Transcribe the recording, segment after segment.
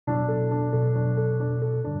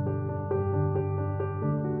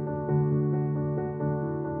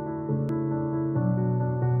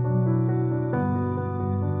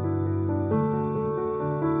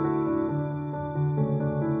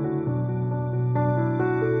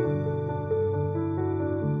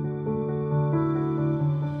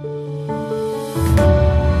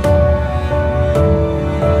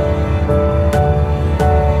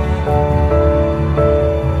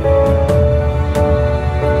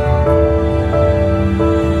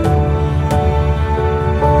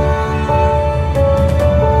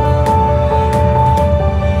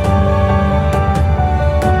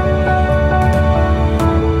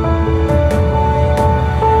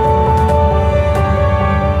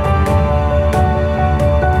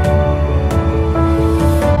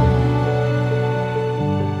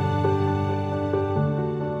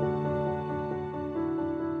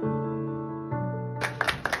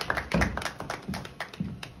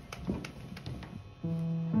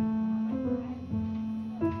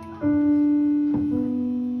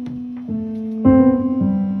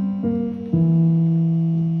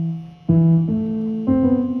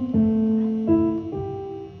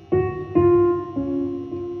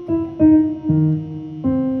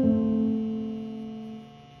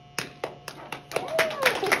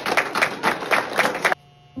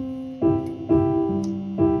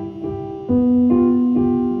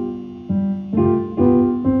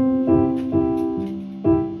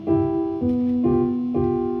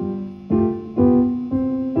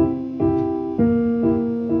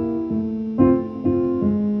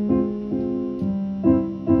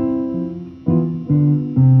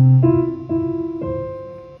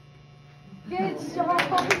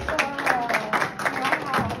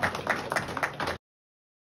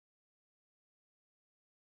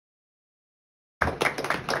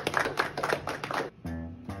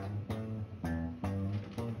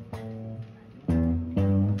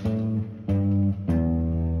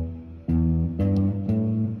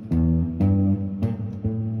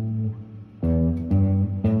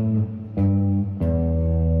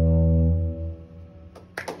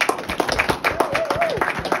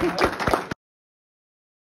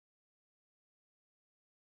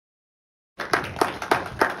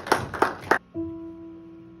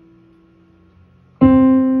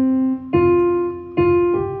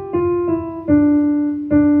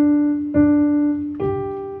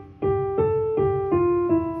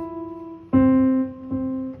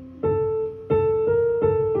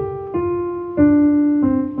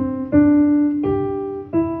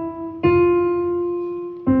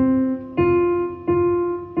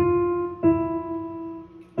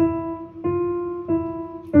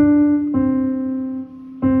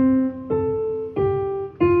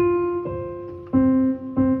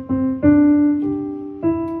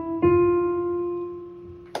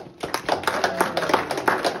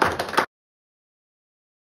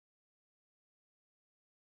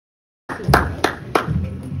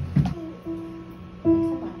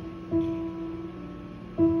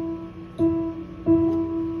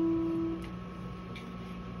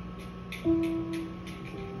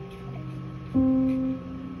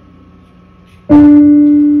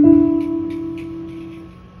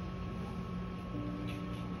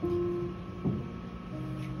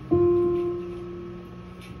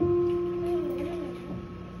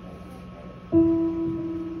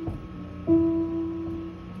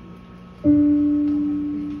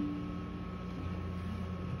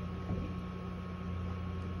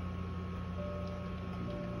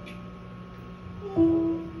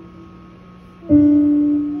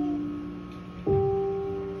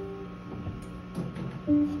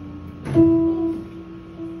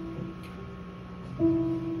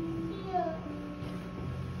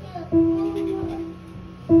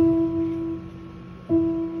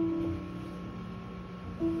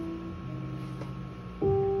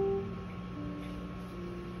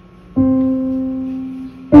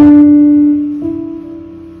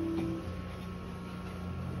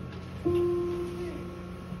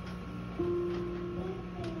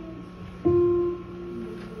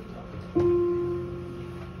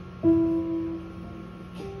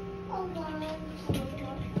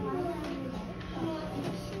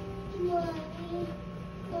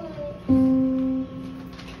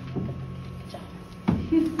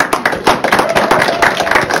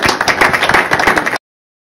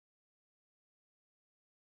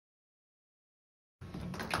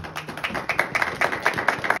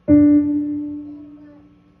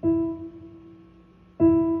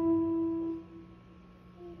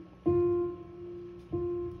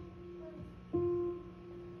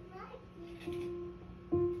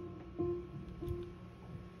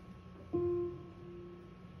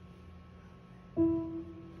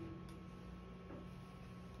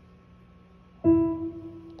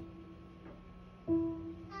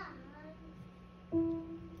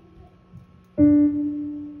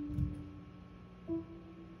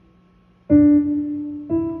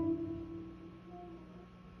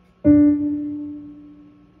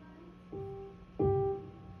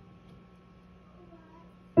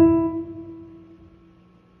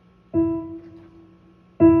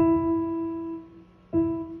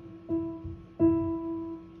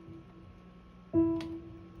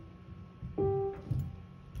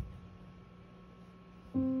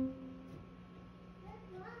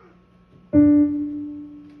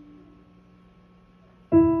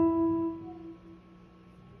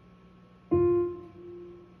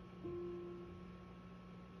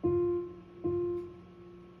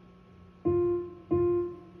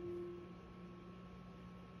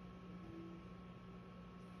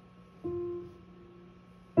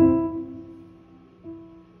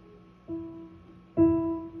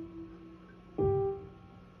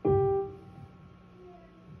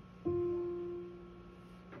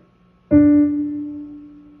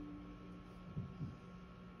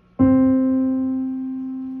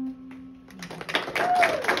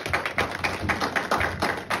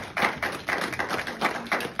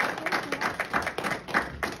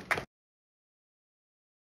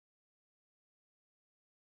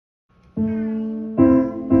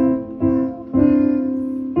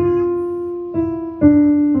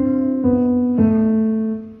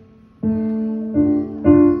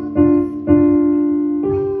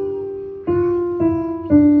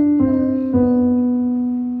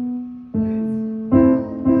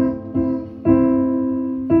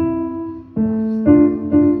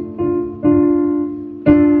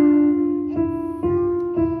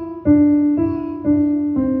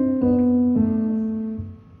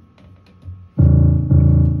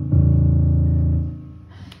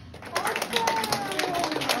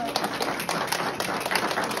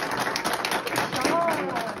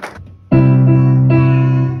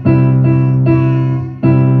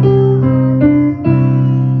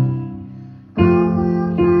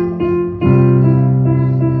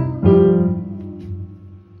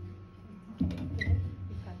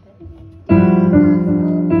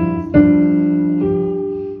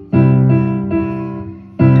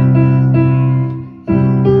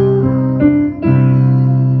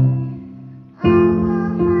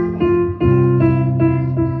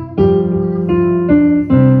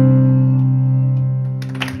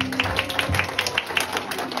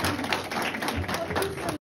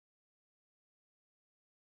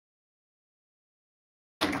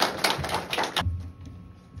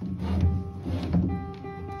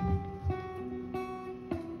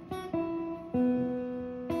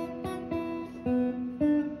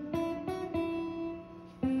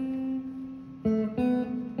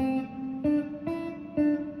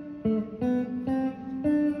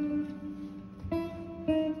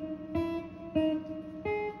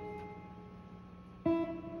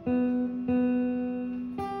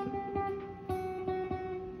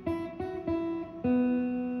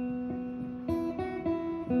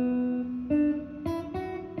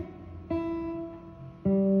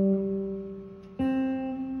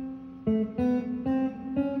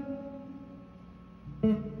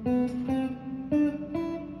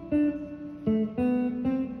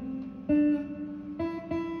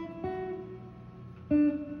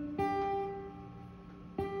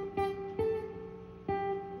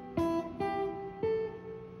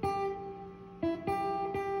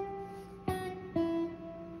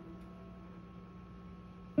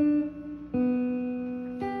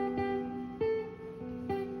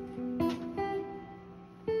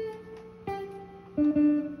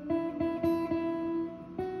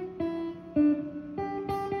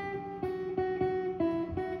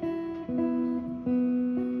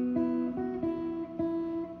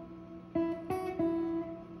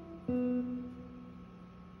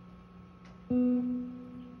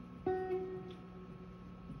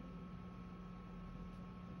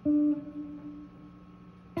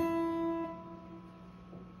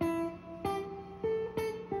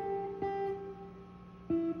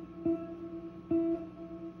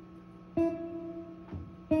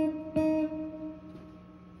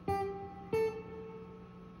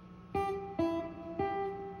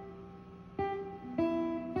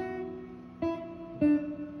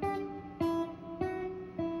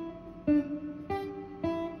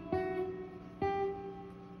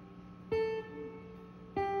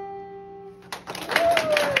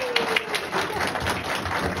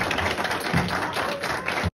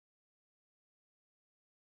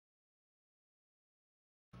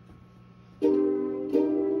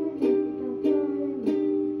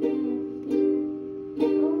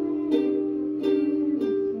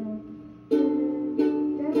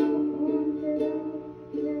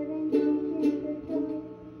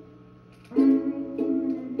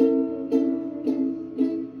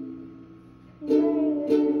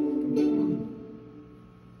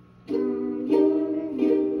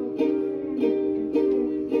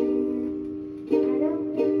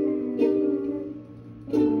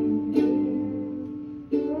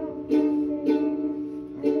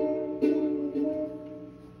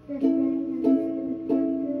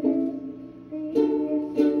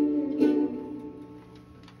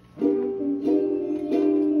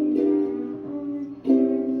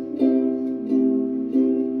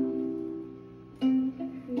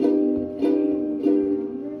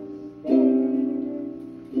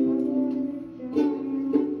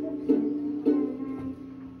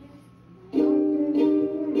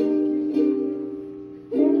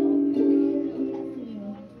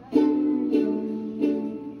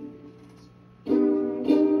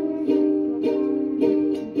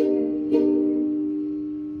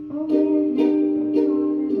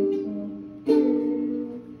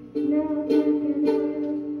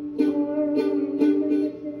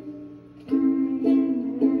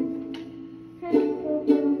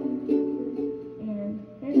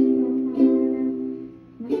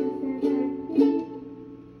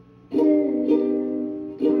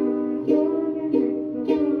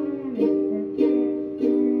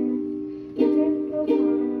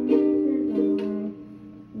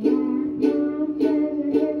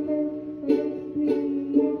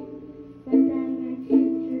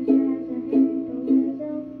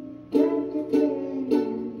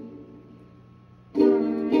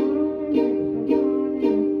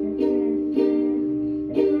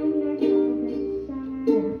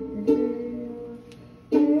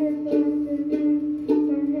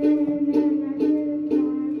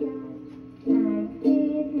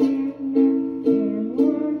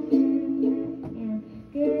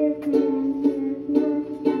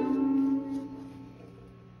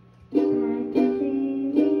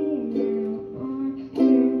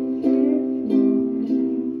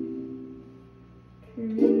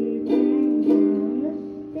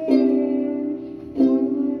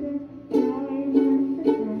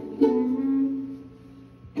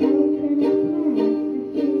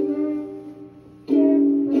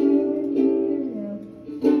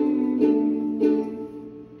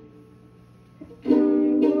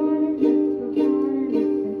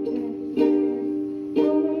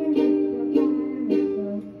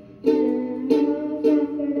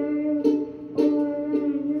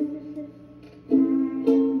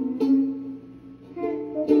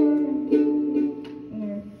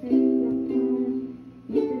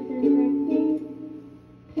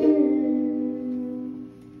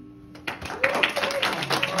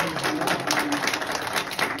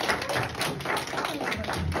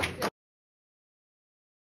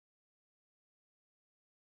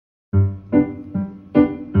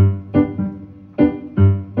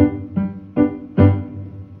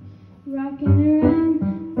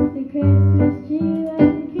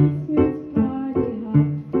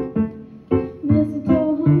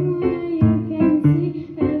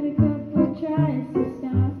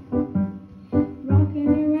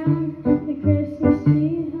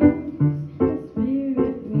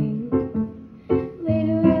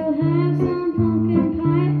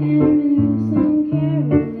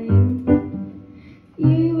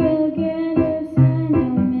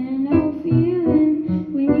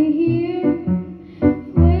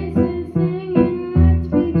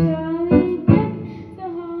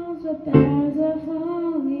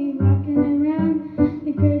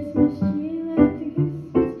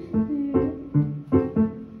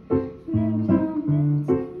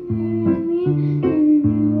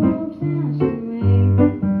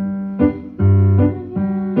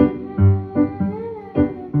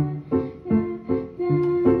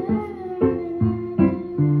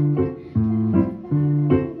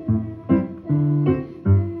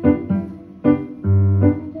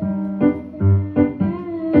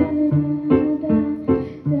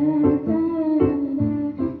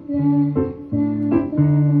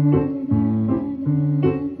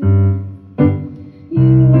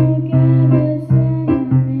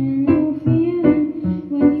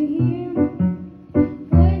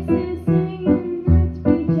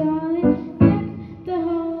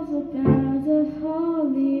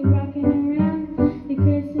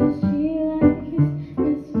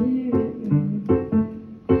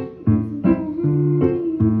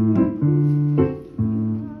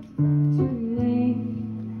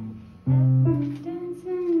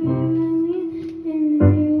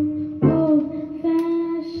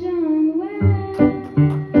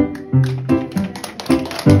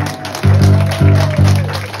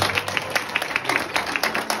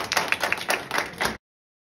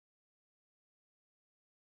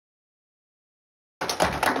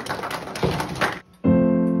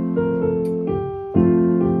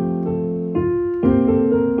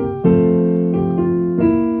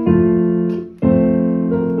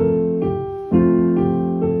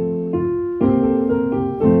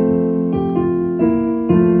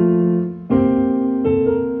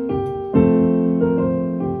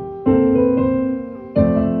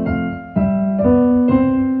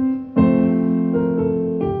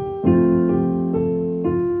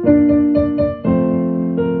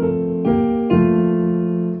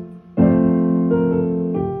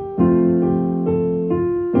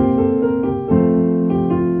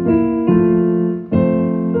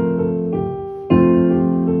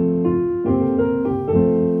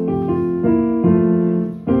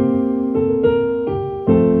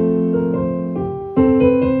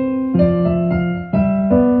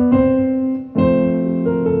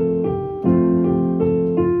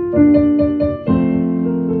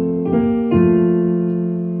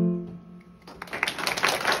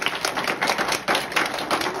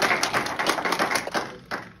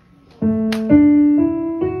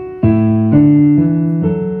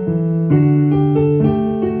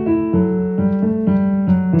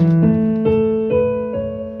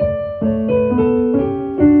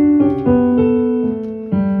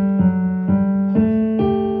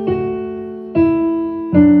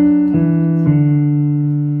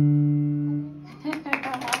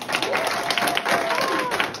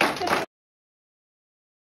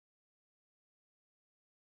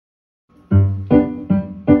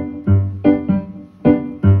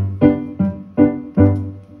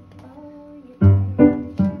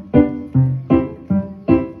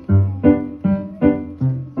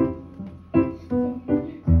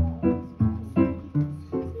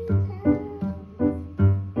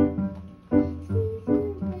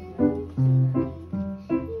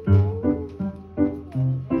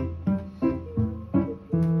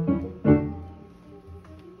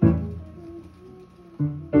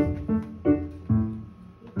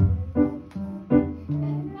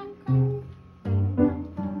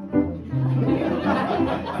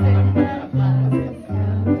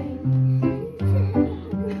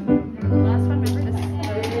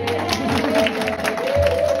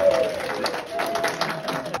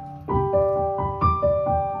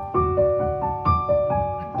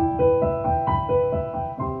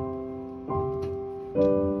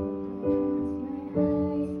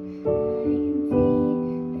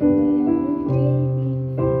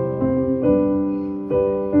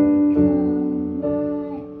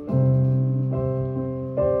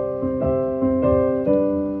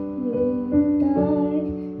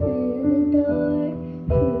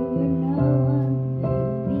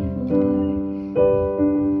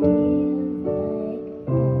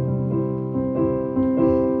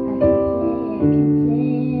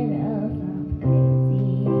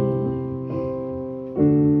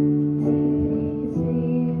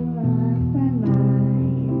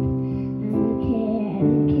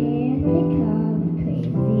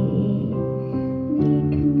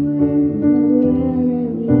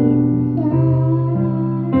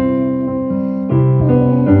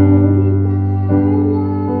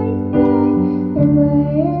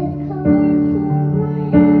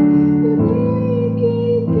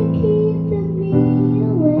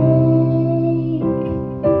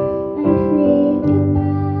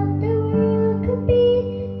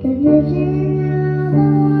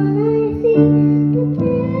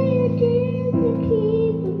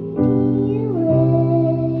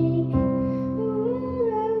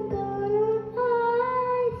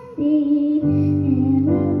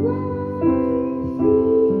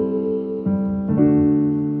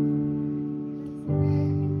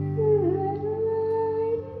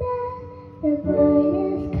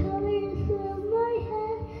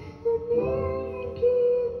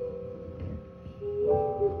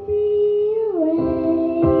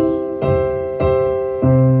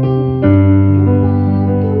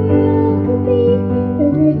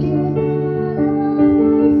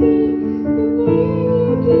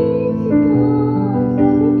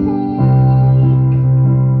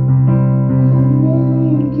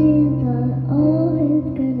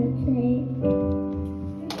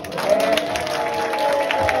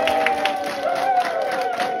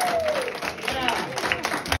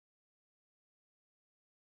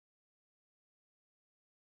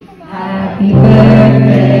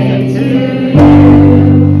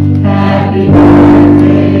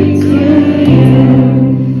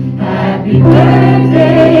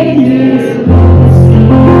birthday to Lucy.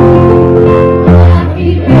 Happy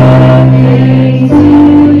birthday to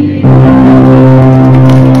you.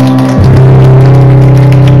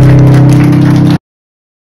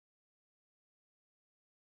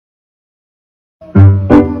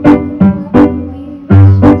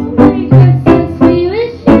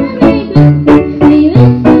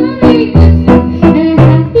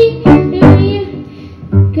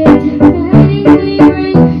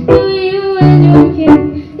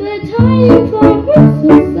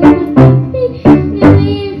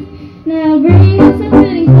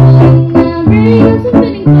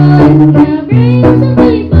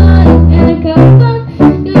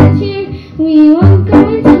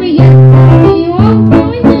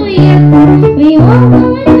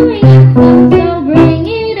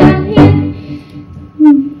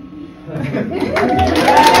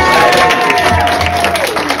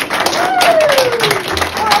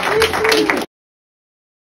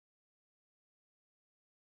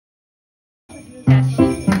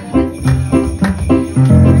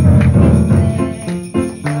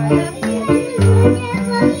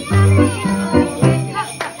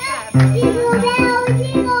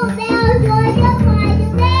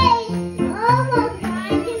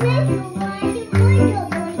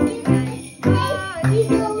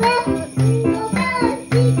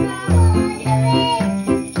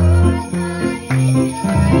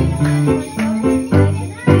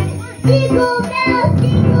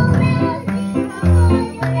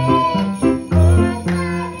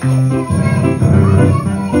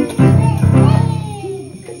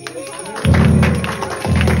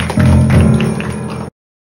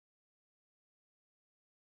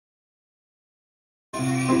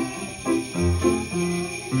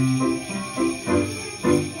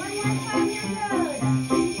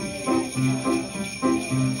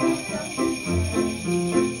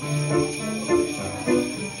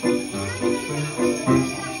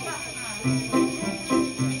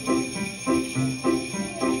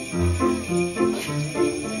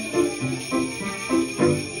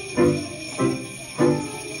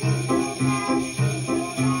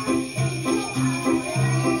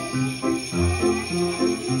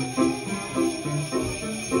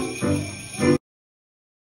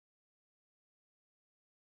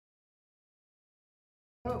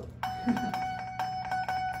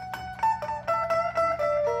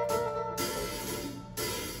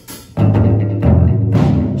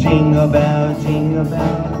 Jingle bell, jingle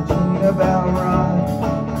bell, jingle bell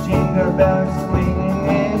rock. Jingle bells swinging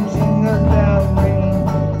and jingle bell ring.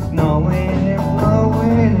 Snowing and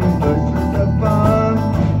blowing and bushes of fun.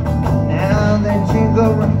 Now the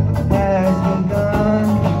jingle run has begun.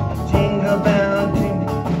 Jingle bell,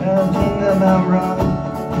 jingle bell rock.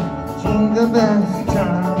 Jingle bells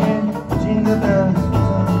time, jingle bells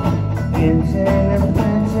time. Vincent and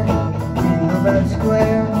Vincent, Jingle Bell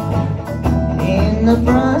Square. In the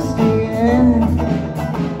frosty air,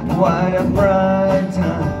 what a bright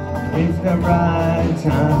time, it's the right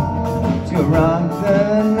time to rock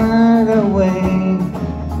the night away.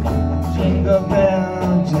 Jingle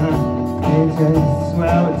bell time, it's a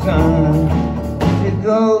swell time to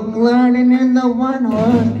go gliding in the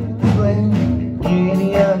one-horse sleigh.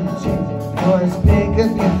 Giddy up, boys, pick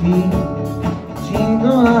up your feet,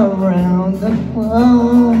 jingle around the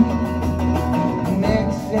clock.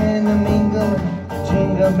 Mix and a mingle,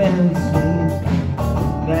 jingle bell sweet.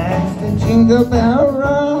 That's the jingle bell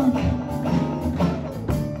rock.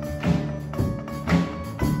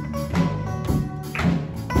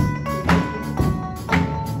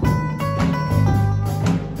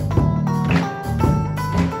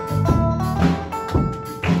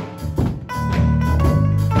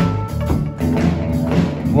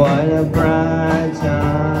 What a bright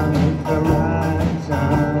time, it's the right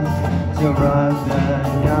time to rock the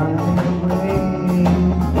night away.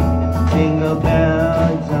 Jingle bell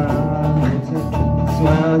time, it's a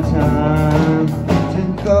swell time to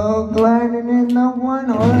go gliding in the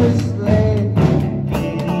one-horse sleigh.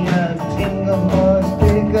 Giddy up, jingle horse,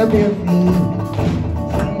 pick up your feet,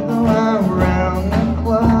 jingle around the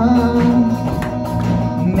clock.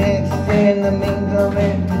 Mix in the mingle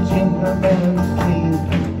and the jingle bell sweet.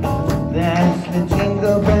 That's the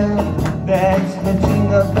jingle bell, that's the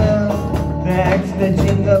jingle bell, that's the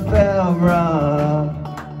jingle bell rock.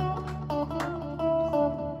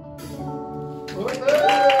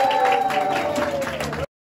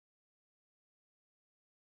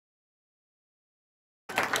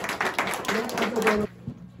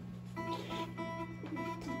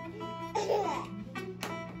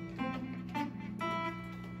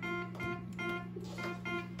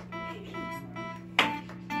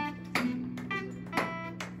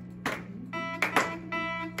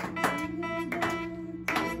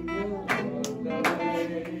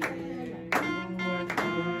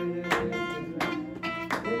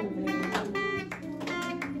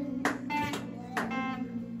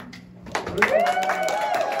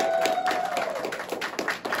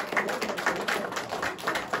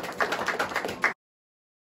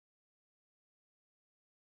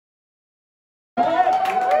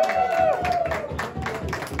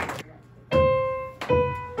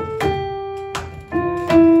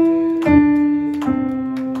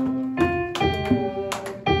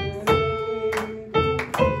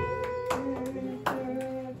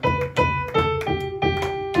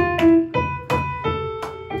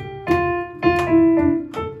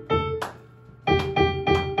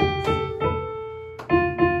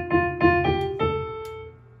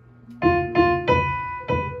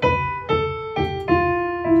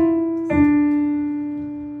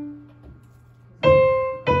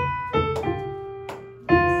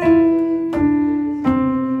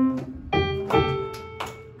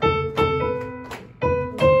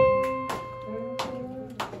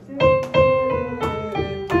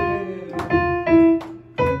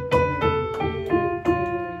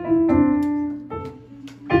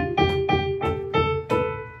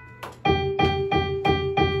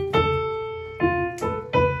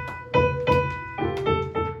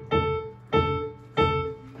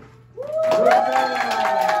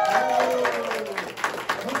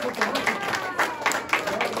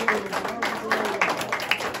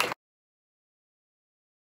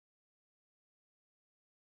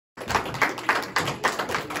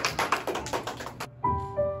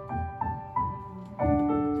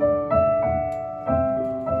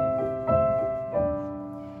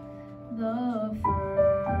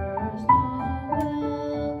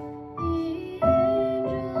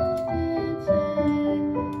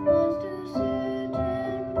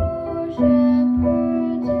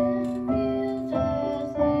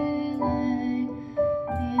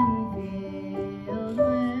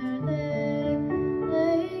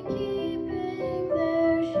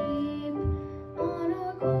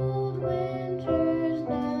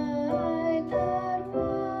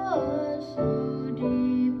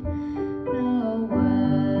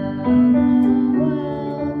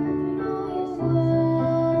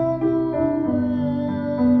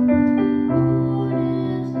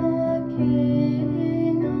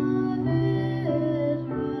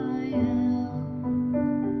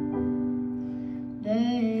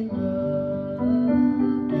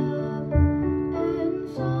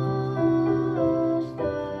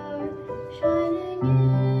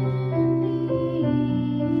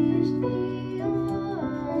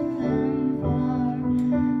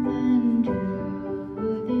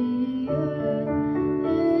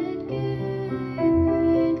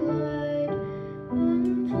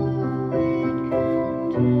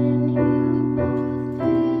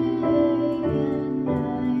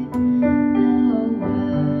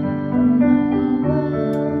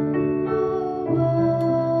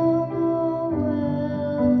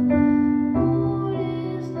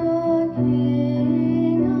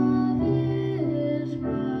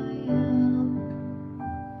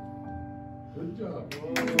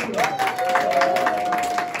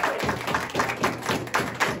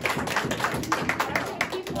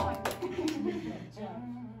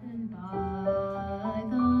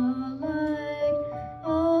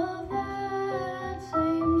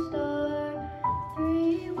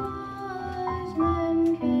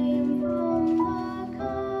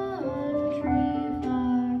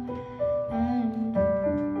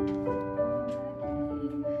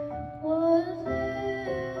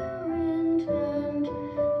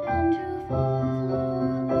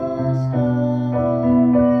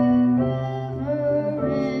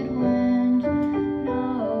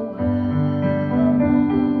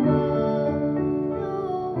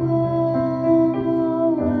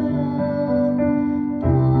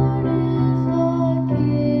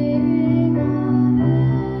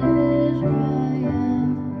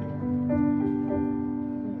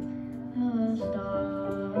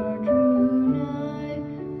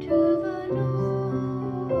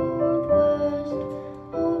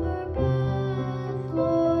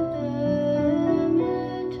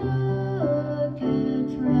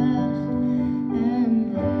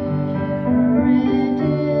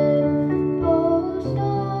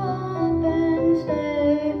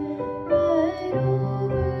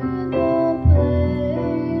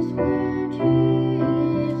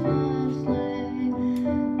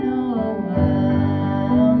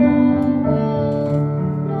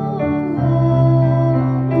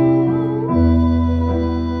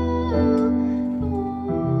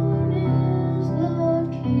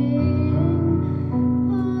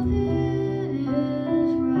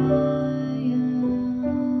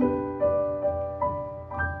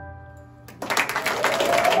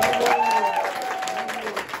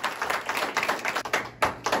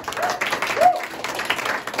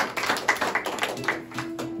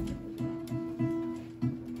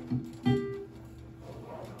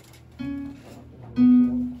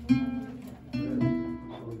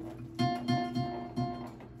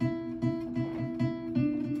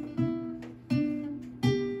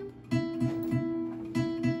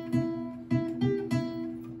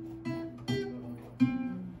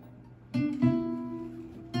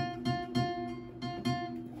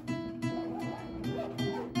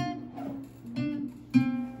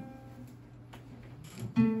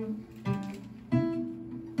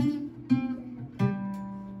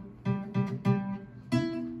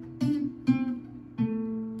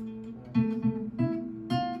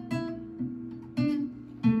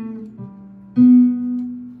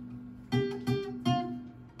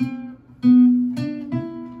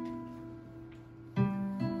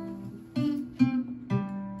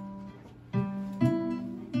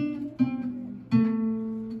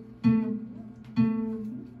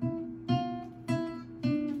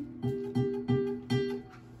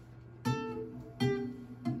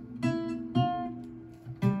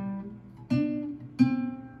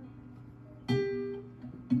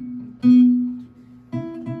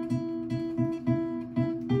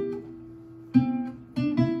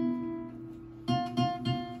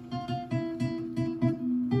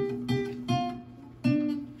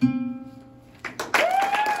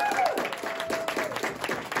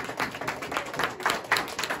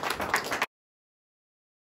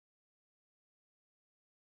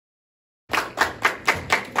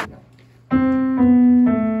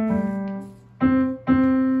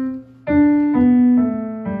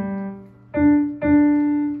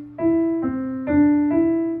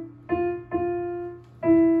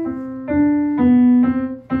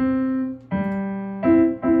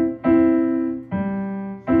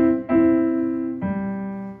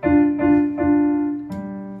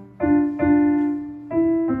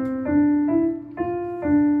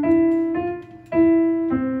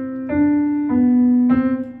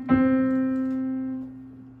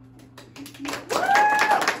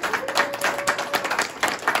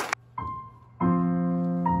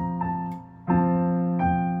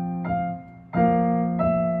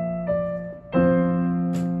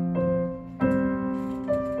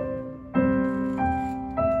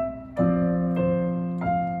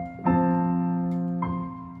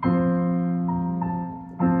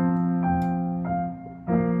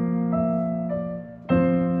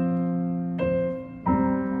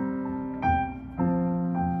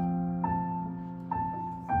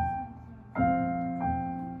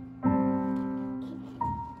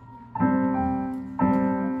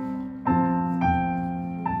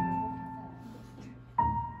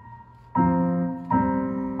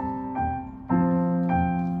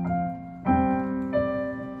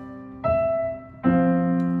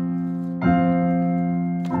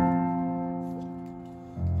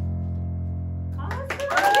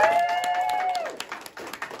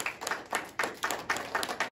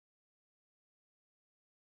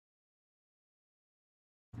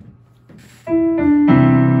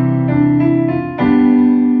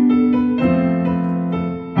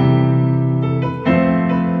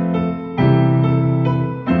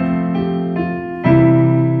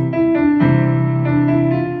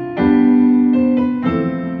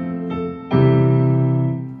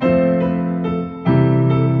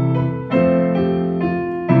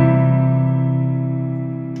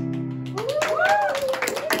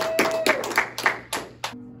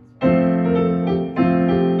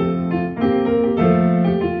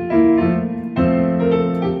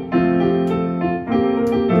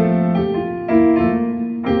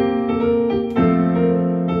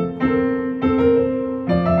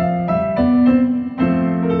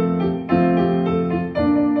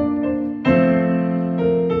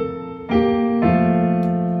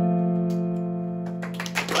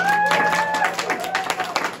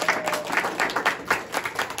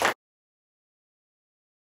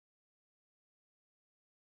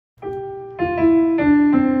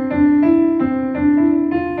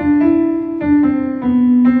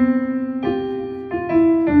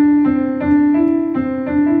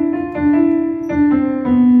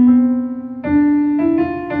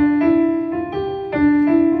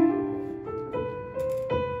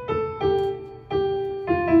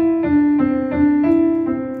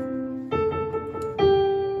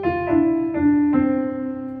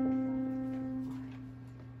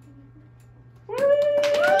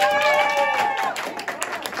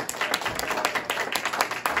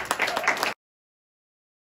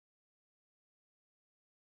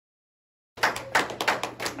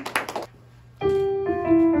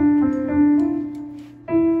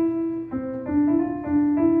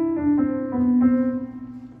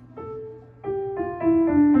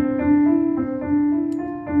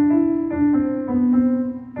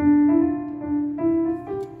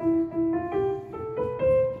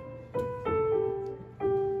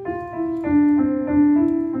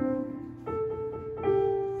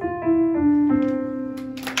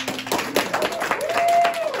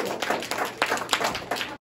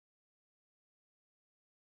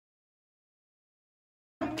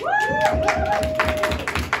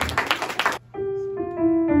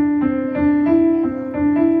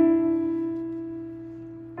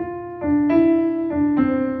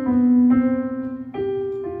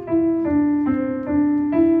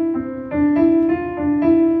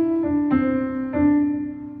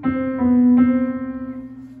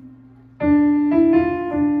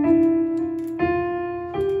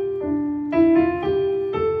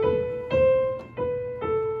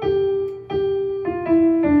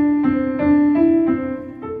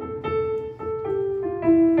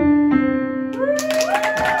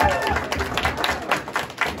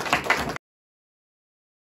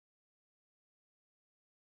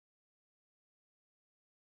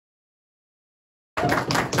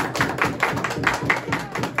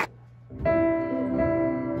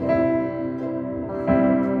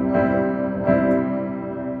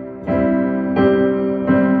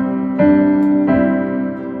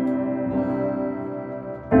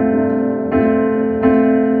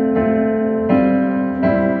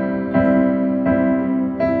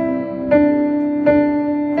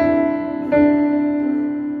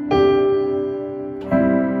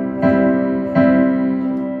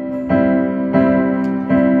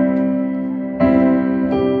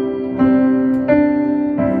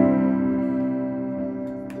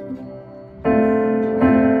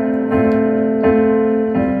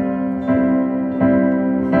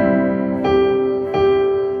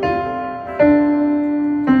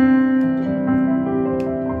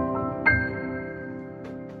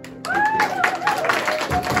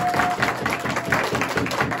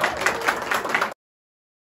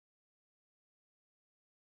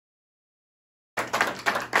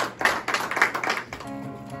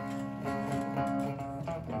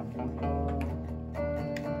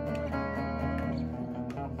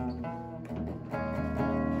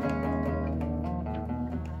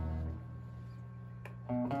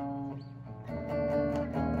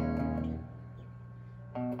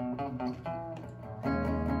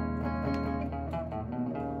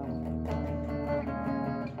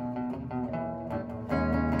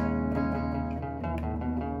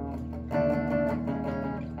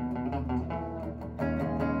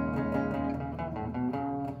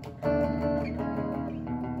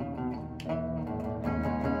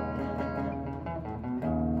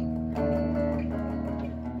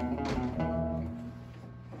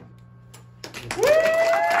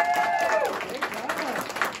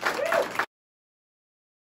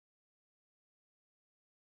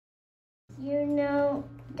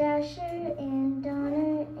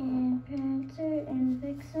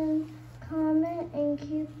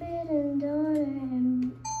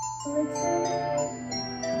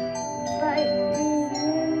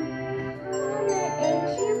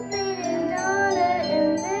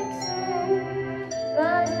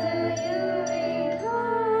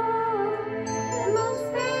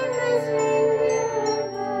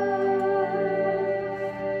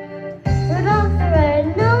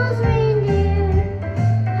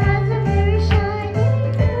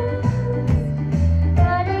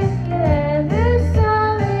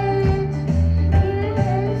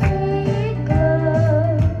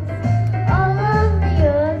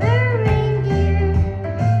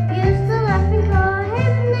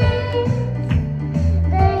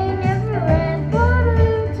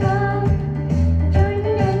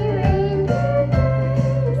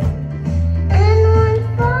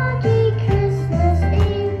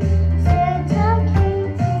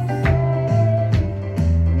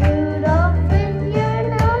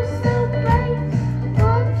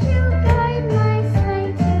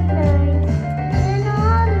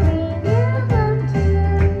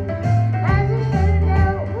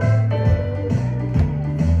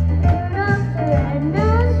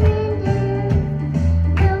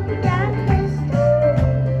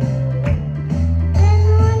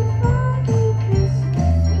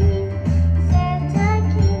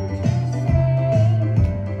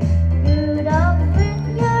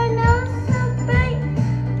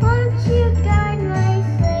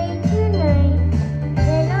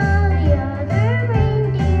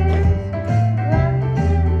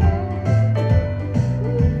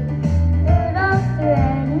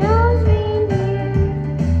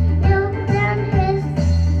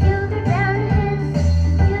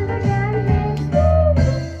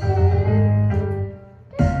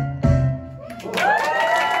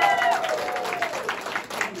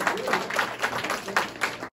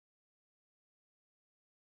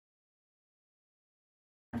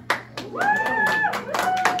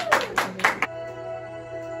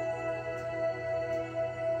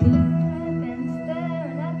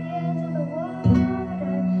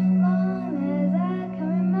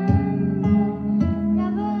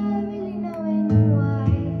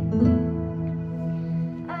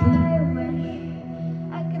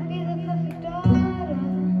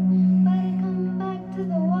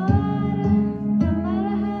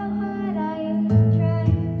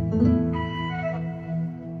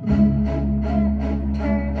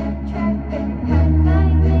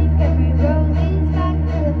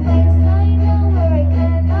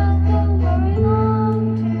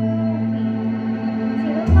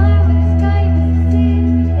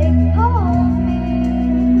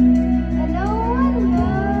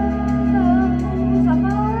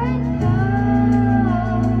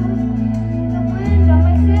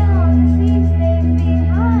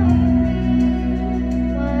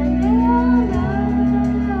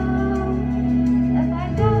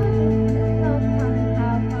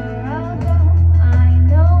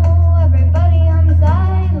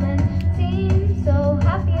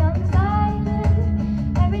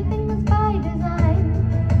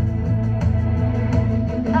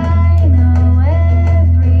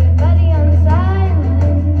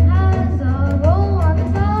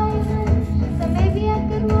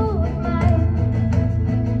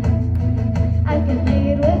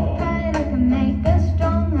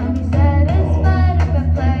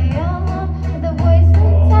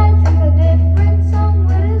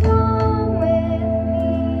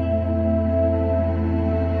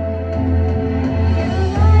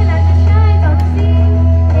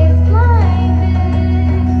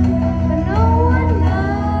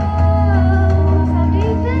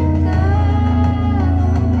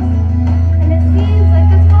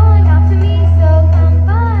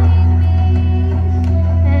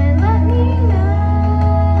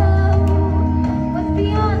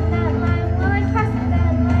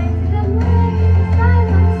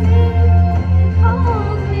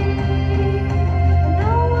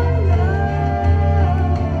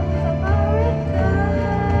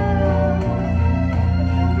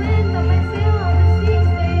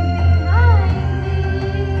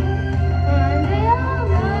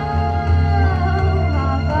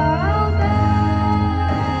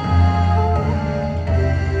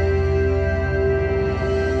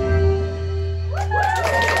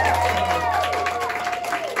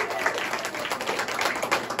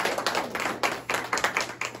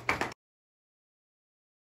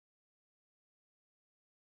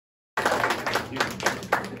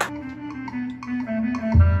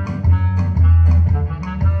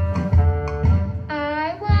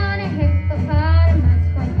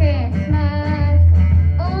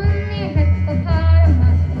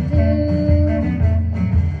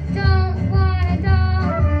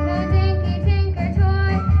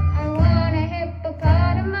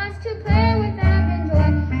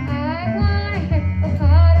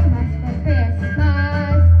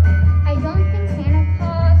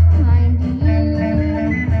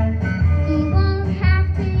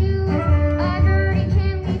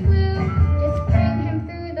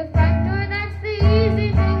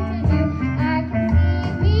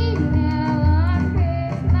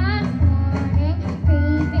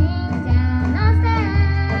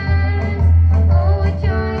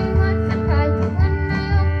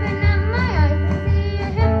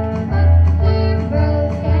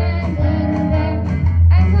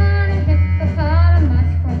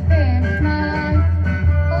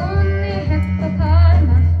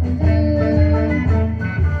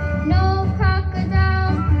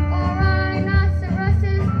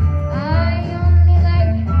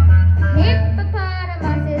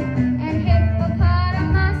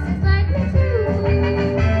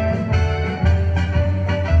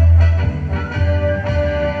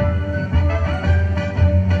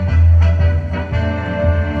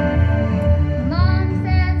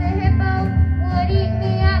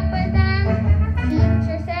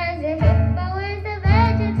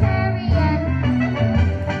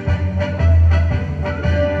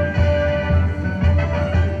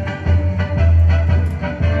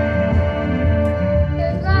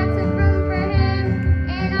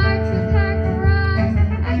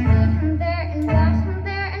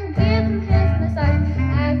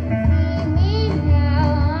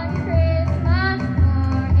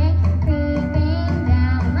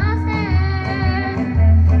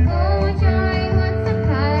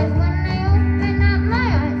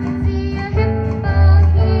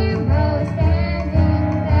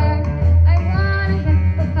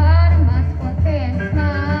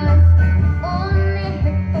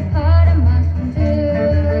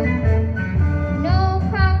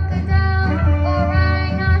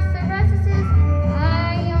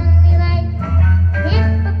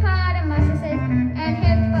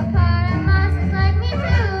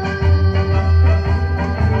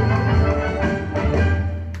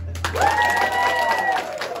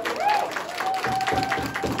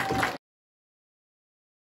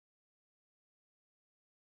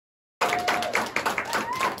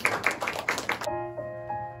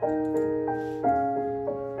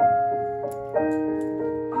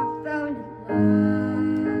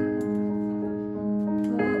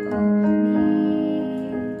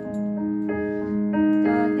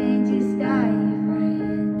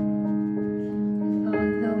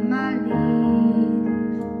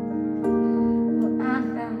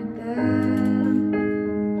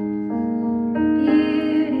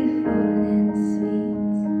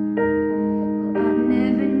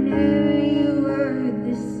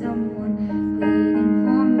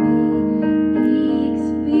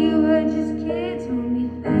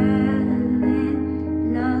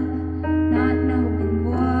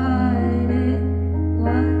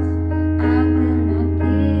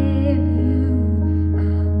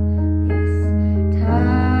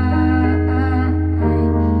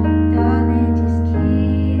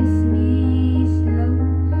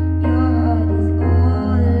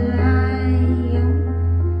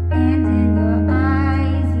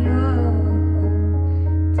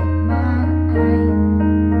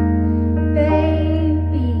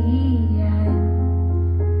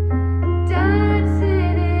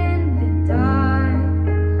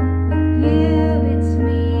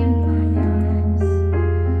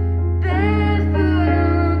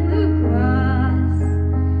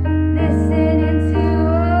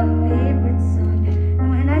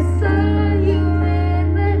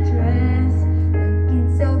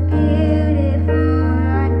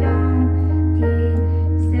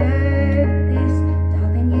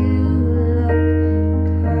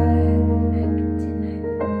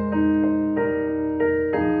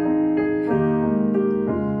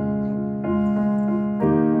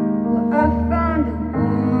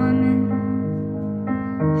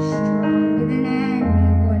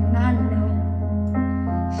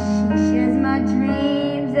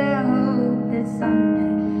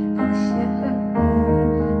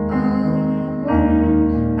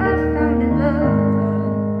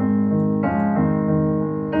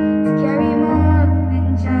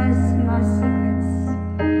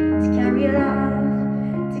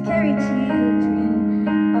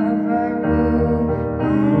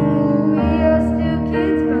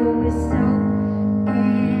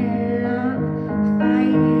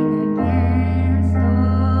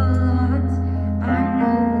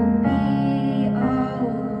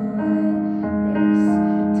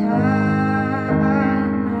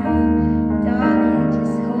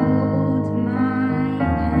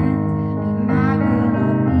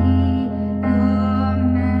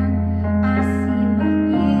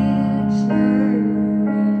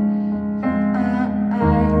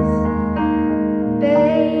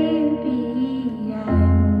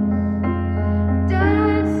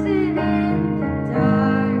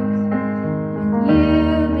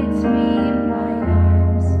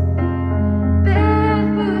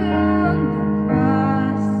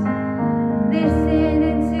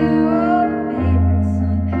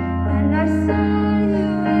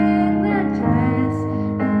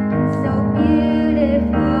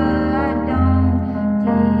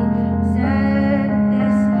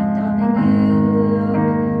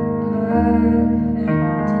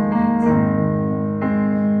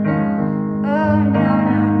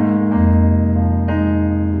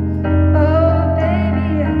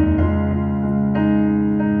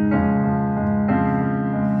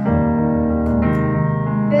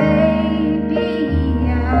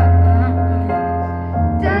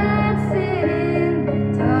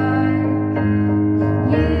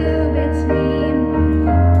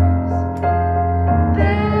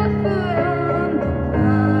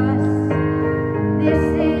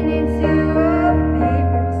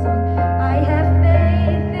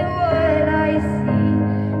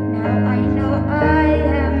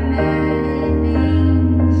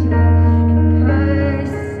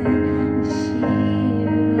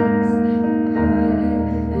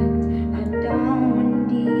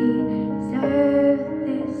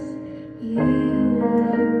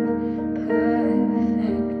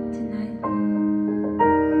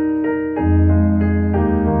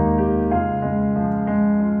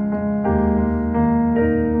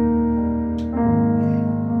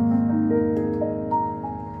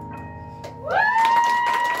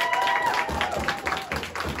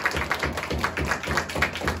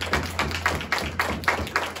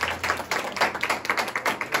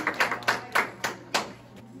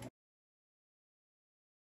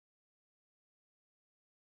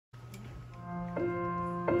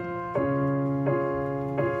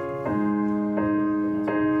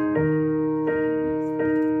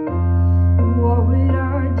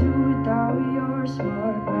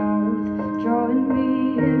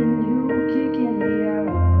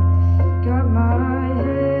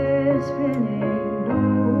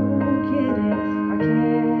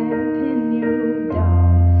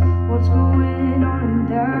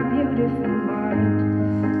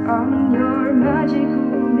 I'm in your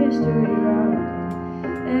magical mystery rock,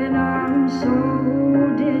 and I'm so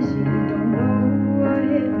dizzy, don't know what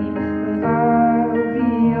hit me, but I'll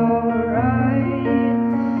be alright.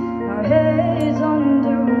 My head's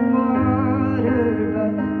underwater,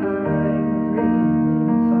 but I'm breathing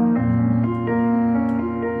fine.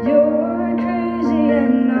 You're crazy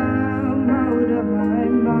and I'm out of my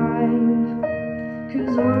mind,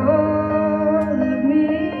 'cause all of me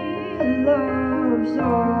loves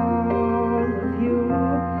all of you.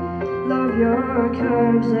 Love your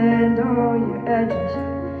curves and all your edges,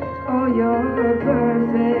 all your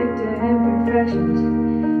perfect imperfections.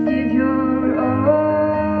 Give your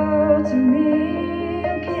all to me,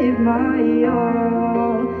 I'll give my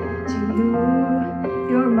all to you.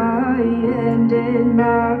 You're my end and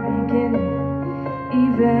my beginning.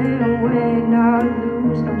 Even when I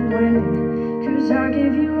lose, I'm winning, 'cause I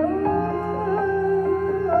give you all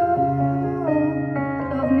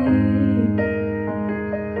of me,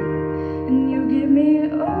 and you give me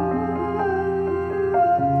all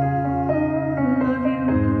of you.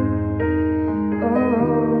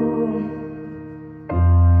 Oh,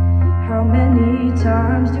 how many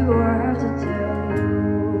times do I have to tell you?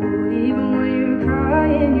 Even when you're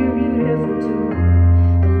crying, you're beautiful too.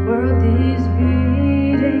 The world is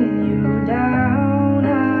beating you down.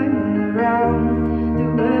 I'm around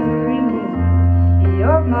through every mood.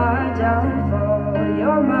 You're my downfall,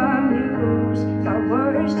 you're my muse, my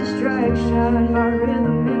worst distraction, my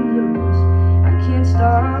rhythm and blues. I can't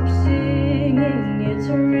stop singing, it's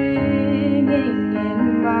ringing in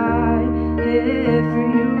my head for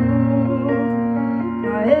you.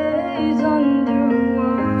 My head's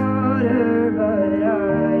underwater, but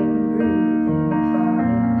I'm breathing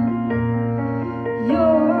fine.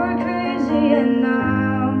 You're crazy and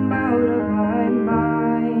I'm out of my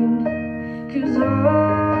mind, 'cause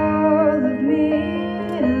all of me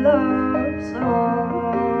loves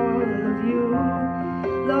all of you.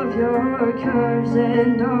 Love your curves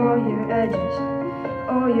and all your edges,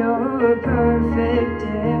 all your perfect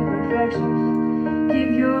imperfections.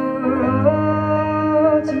 Give your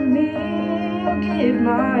all to me, I'll give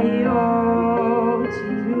my all to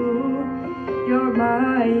you. You're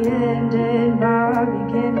my end and my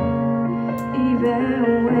beginning. Even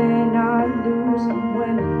when I lose, I'm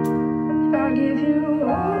winning. I give you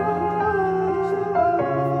all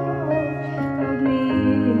of me,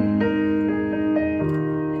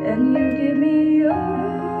 and you give me all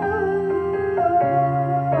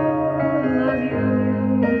of you.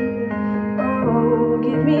 Oh,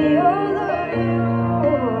 give me all of you.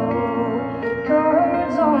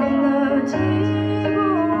 Cards on the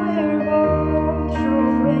table, we're both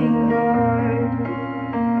showing hard,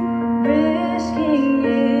 risking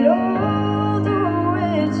it all, though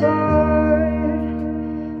it's hard.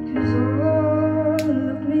 'Cause all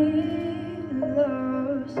of me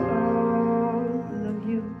loves all of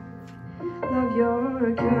you. Love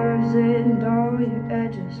your curves and all your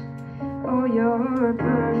edges, all your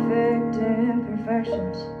perfect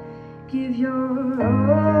imperfections. Give your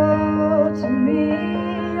all to me,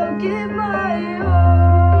 I'll give my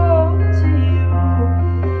all to you.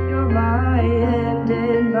 You're my end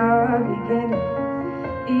and my beginning.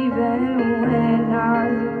 Even when I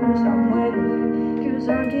lose, I'm winning, 'cause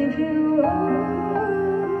I give you all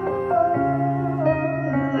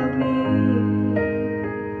of me,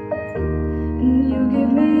 and you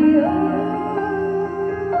give me all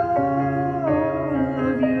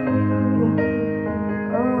of you.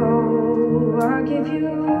 Oh, I give you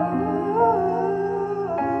all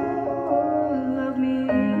of me,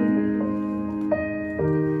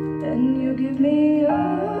 and you give me all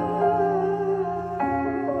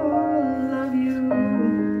of you.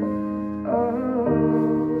 Oh.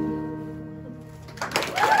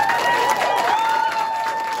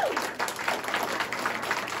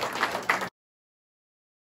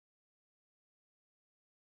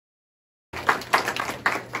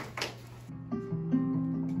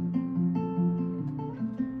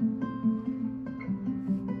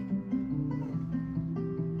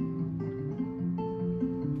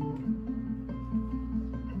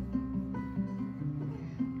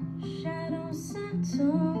 Shadows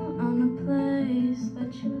settle on a place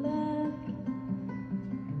that you left.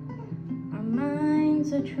 Our minds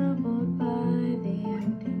are troubled by the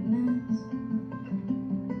emptiness.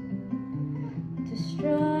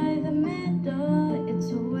 Destroy the middle, it's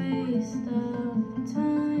a waste of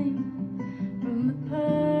time. From the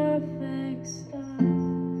perfect start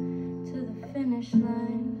to the finish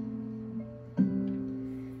line.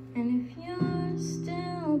 And if you're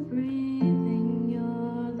still breathing,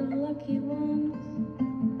 you're the lucky ones,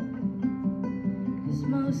 'cause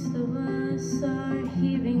most of us us are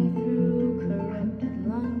heaving through corrupted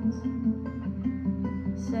lungs,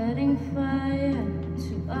 setting fire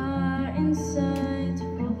to our insides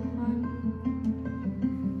for fun,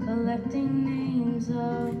 collecting names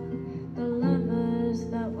of the lovers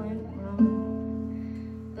that went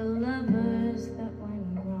wrong, the lovers that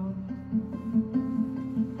went wrong.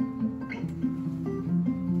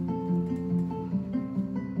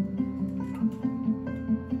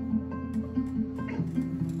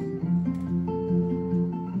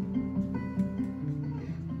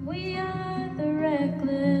 We are the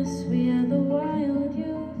reckless, we are the wild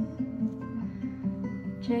youth,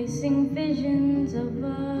 chasing visions of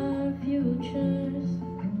our futures.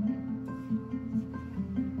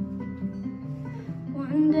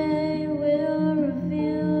 One day we'll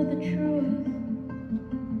reveal the truth,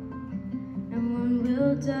 and one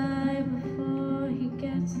will die before he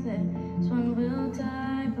gets there. So one will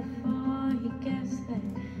die before he gets there.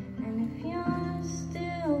 And if you're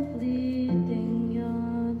still bleeding,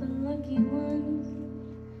 you're the lucky ones,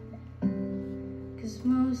 'cause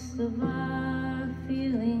most of our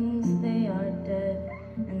feelings, they are dead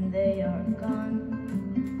and they are gone,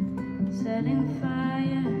 setting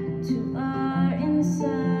fire to our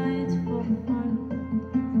insides for fun,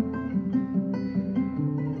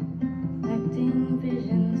 collecting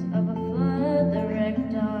visions of a flood that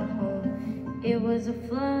wrecked our home. It was a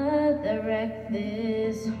flood that wrecked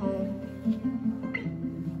this home.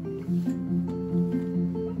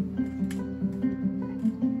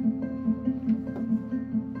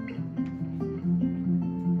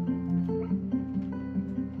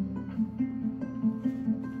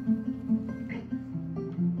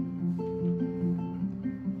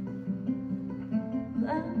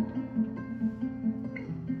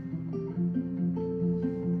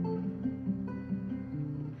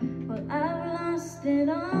 Well, I've lost it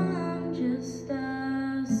all, I'm just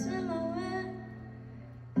a silhouette.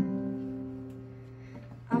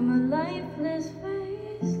 I'm a lifeless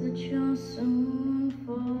face that you'll soon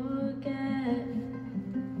forget.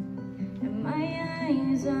 And my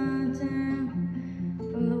eyes are dim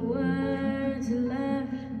from the words you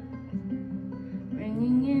left,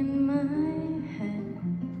 ringing in my head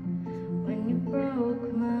when you broke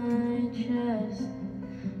my chest,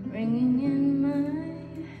 ringing in my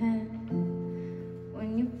head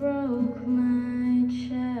when you broke my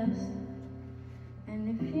chest. And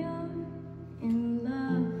if you're in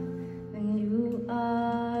love, then you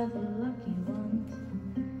are the lucky ones,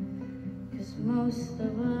 'cause most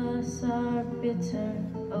of us are bitter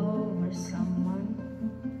over someone,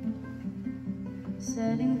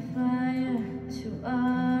 setting fire to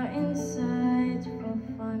our insides for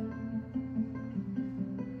fun,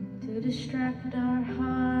 to distract our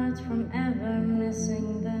hearts from ever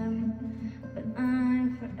missing them. But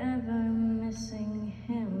I'm forever missing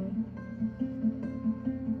him.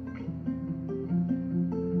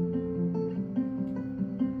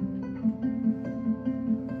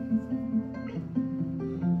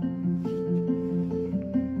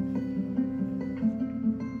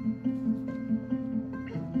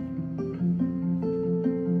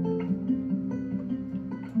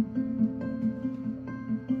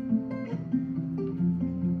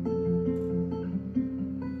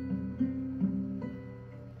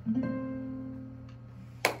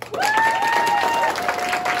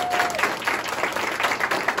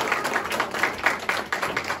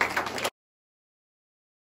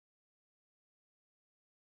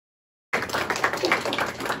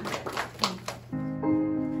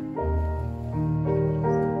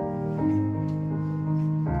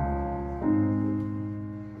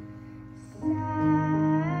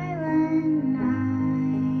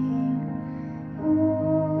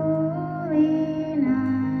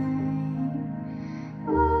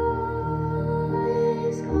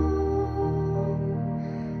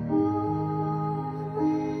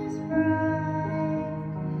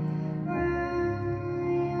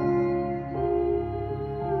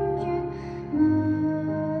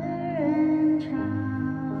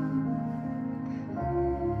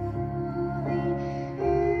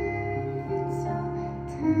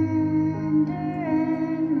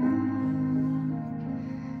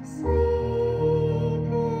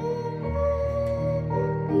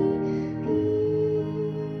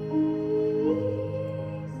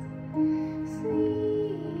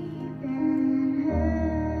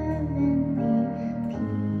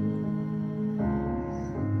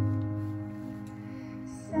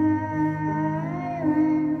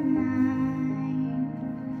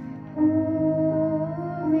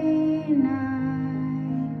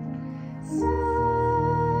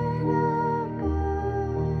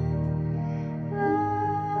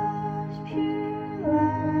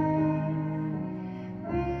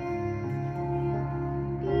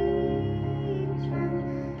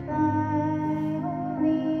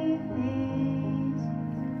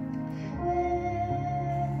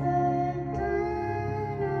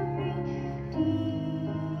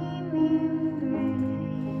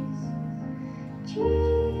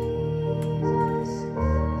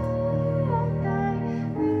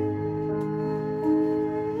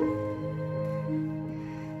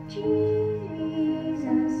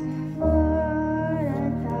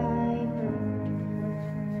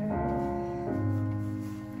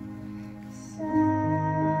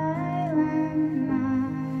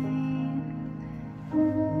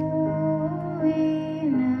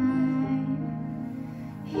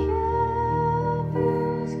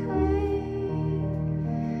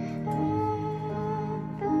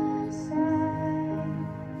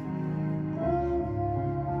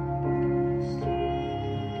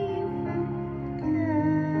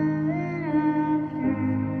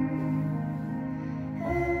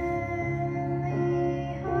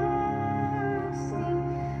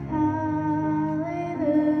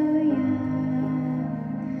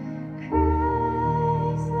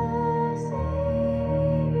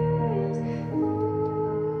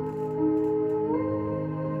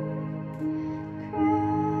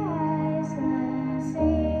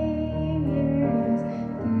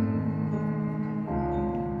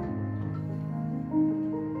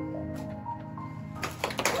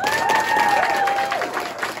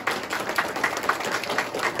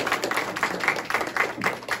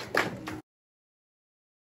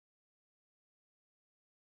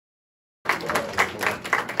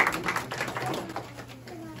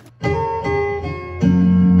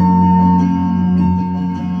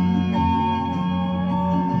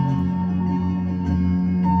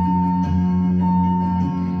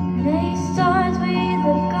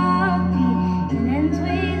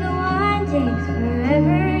 takes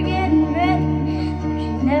forever getting ready, so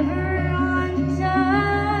she's never on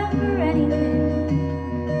time for anything.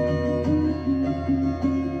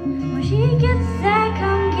 When she gets sad,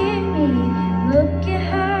 come get me. Look at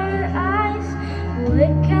her eyes, well,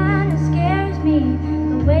 it kinda scares me,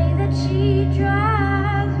 the way that she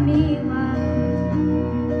drives me wild.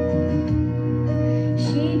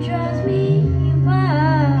 She drives me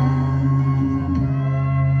wild.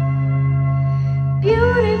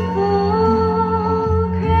 Beautiful,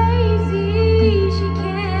 crazy, she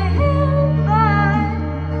can't help but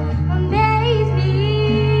amaze me.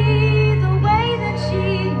 The way that she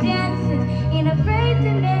dances, ain't afraid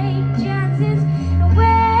to make chances, and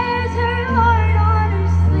wears her heart on her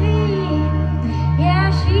sleeve. Yeah,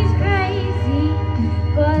 she's crazy,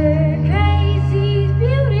 but her crazy's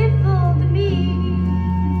beautiful to me.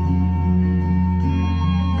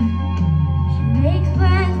 She makes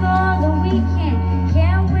plans for the weekend,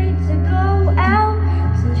 can't wait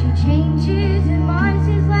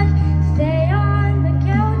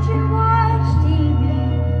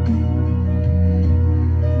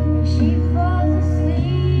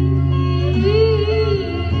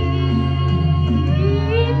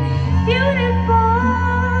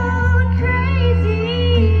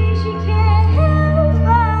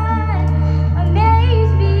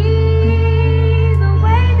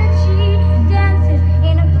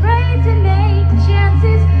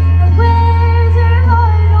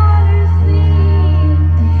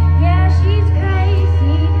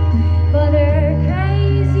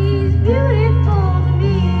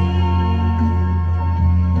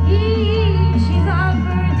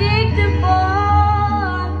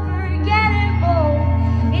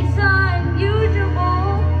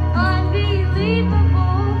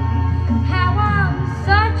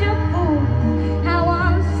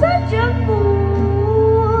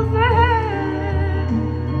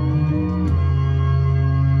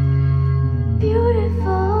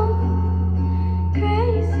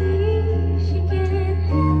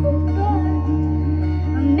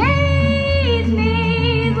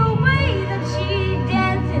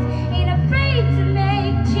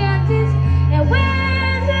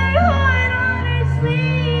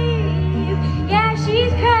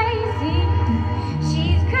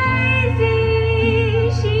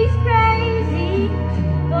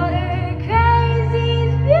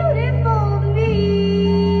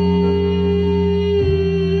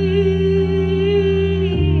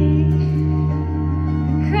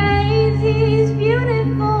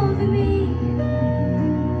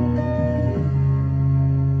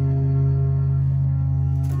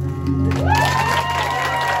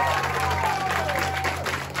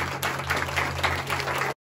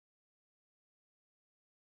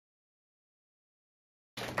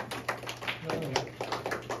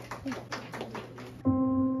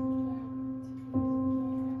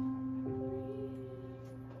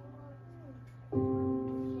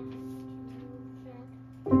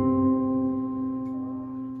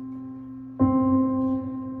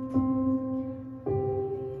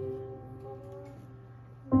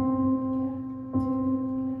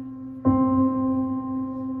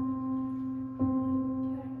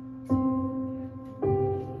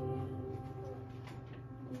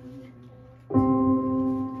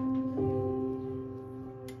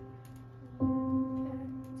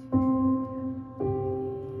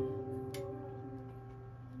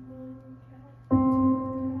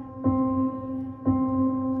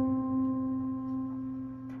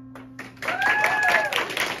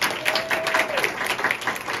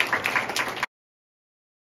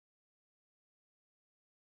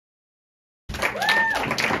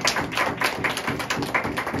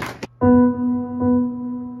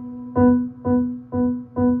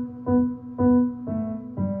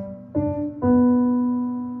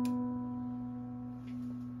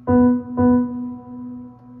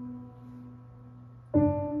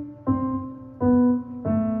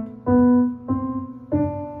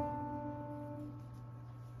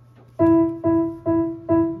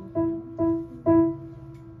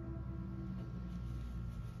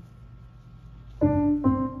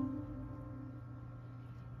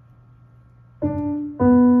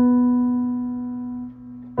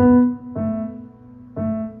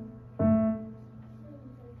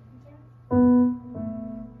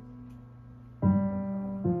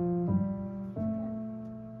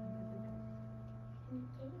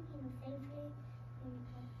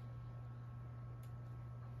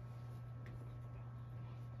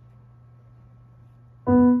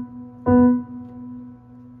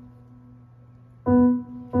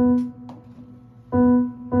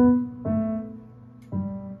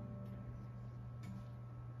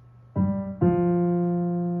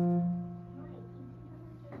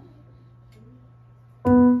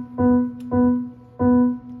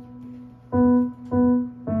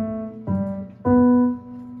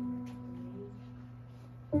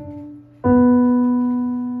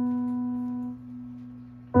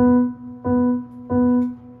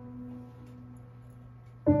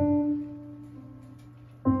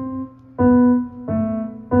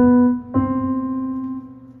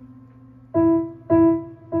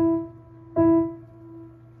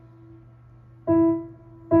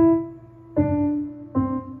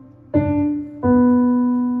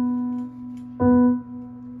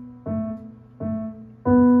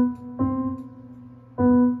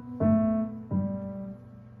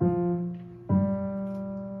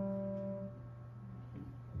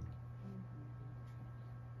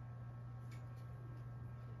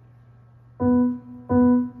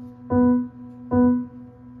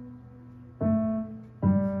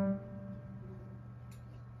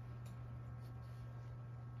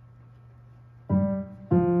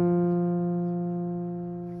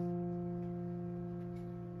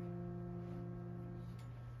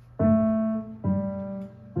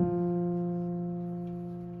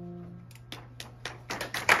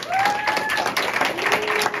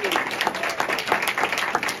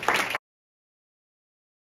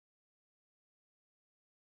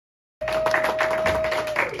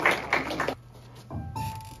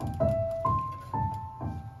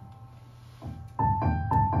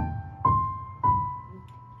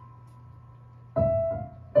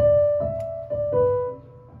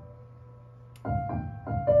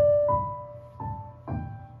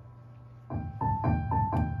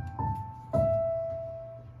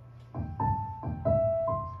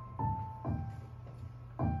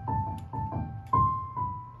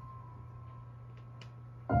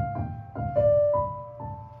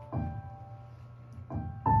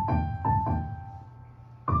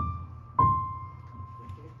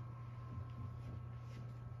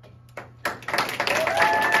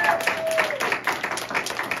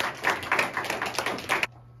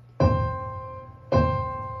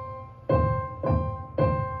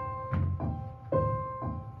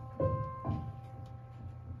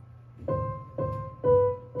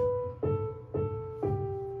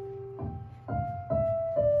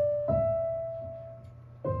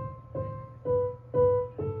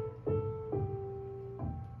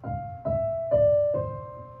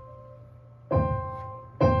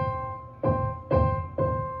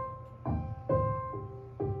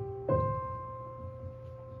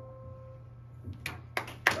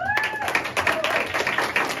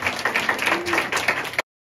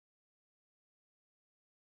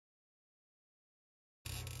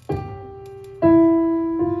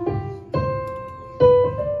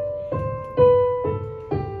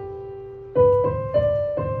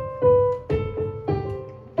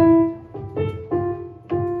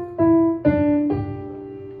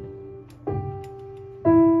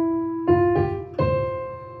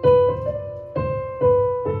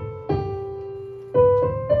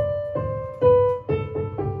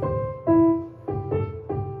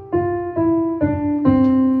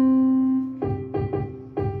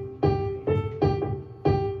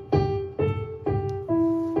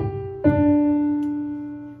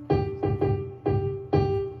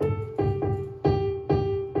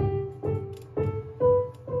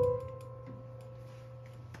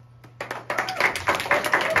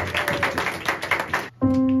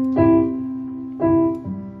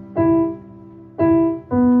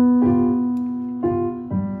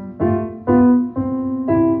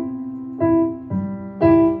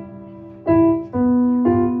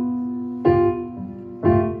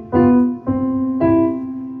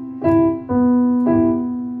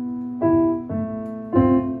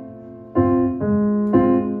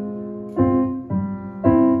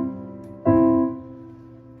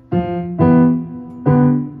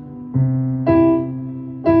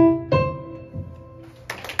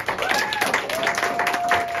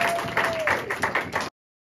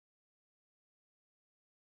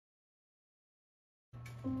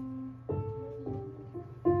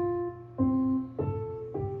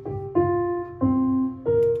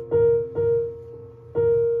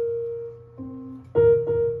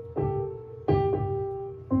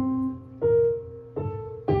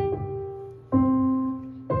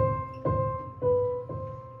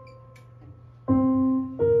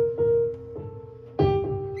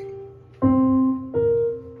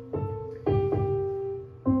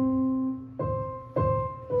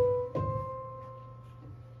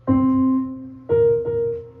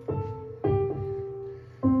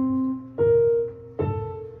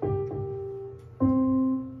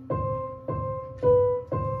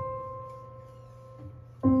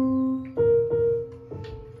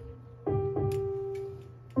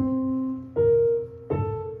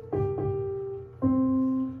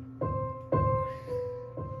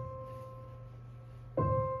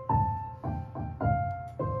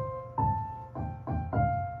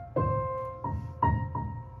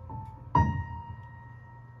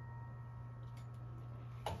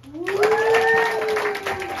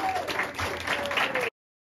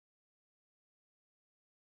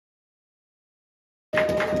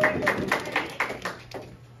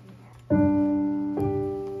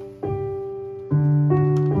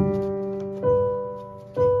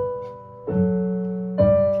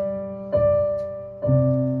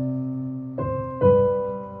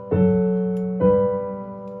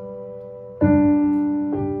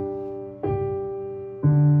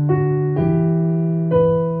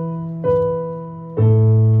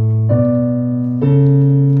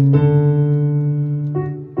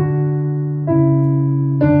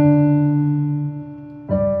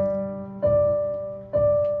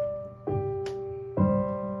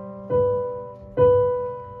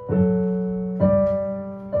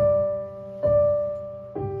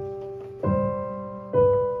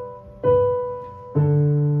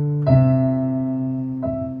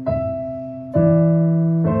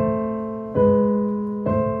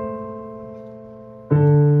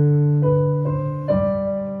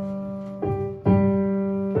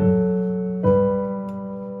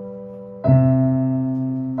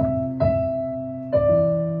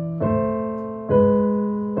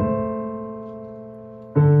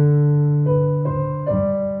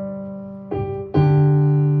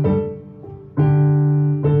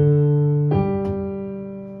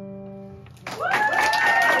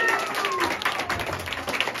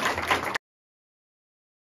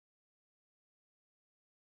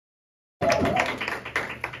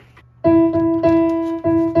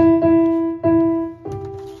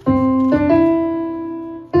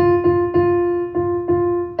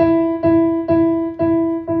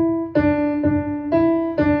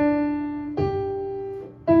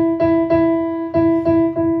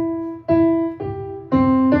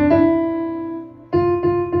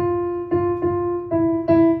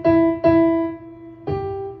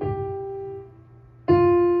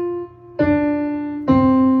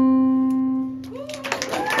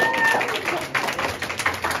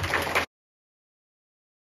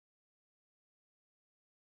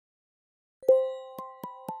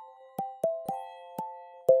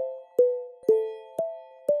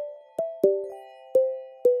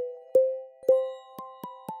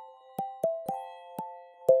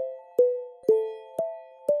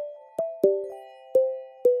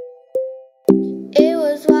It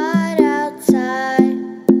was white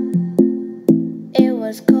outside. It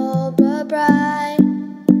was cold but bright.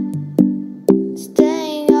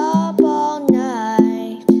 Staying up all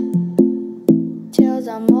night till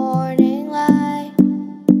the morning light.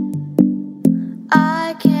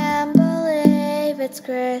 I can't believe it's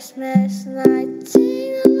Christmas night.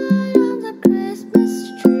 See the light on the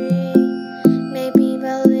Christmas tree. Maybe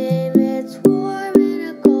believe it's warm in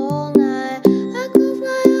a cold night. I close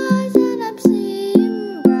my eyes and I'm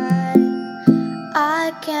seeing bright.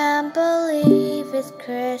 I can't believe it's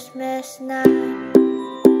Christmas night.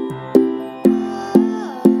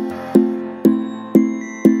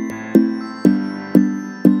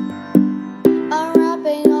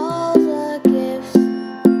 Unwrapping all the gifts,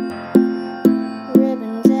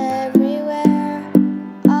 ribbons everywhere.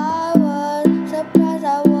 I was surprised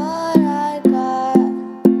at what I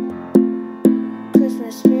got.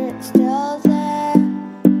 Christmas spirit still there.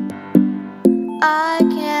 I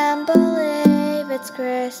can't believe it's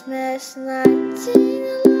Christmas night. See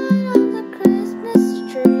the light on the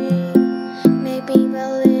Christmas tree. Maybe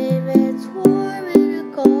believe it's warm in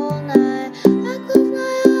a cold night. I close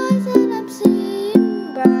my eyes and I'm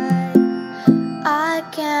seeing bright. I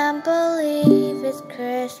can't believe it's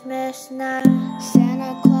Christmas night.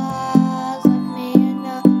 Santa Claus left me a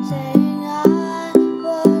note saying I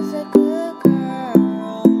was a good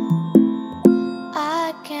girl.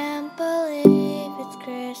 I can't believe it's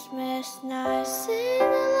Christmas night. See the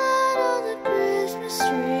light on the Christmas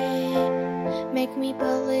tree.